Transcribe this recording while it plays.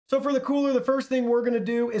So for the cooler, the first thing we're gonna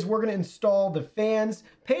do is we're gonna install the fans.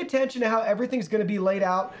 Pay attention to how everything's gonna be laid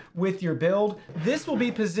out with your build. This will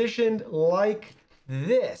be positioned like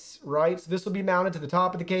this, right? So this will be mounted to the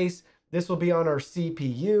top of the case. This will be on our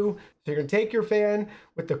CPU. So you're gonna take your fan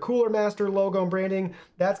with the Cooler Master logo and branding.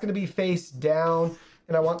 That's gonna be face down.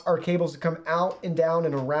 And I want our cables to come out and down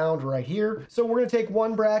and around right here. So we're gonna take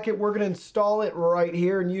one bracket, we're gonna install it right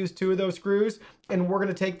here and use 2 of those screws. And we're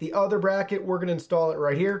gonna take the other bracket, we're gonna install it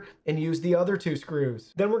right here and use the other 2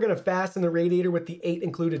 screws. Then we're gonna fasten the radiator with the 8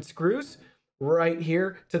 included screws right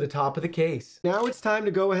here to the top of the case. Now it's time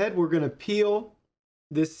to go ahead. We're gonna peel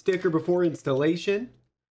this sticker before installation.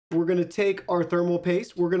 We're gonna take our thermal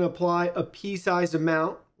paste. We're gonna apply a pea-sized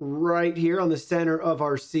amount right here on the center of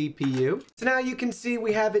our CPU. So now you can see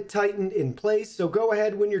we have it tightened in place. So go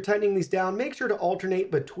ahead when you're tightening these down, make sure to alternate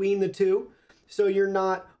between the 2 so you're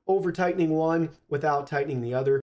not over tightening one without tightening the other.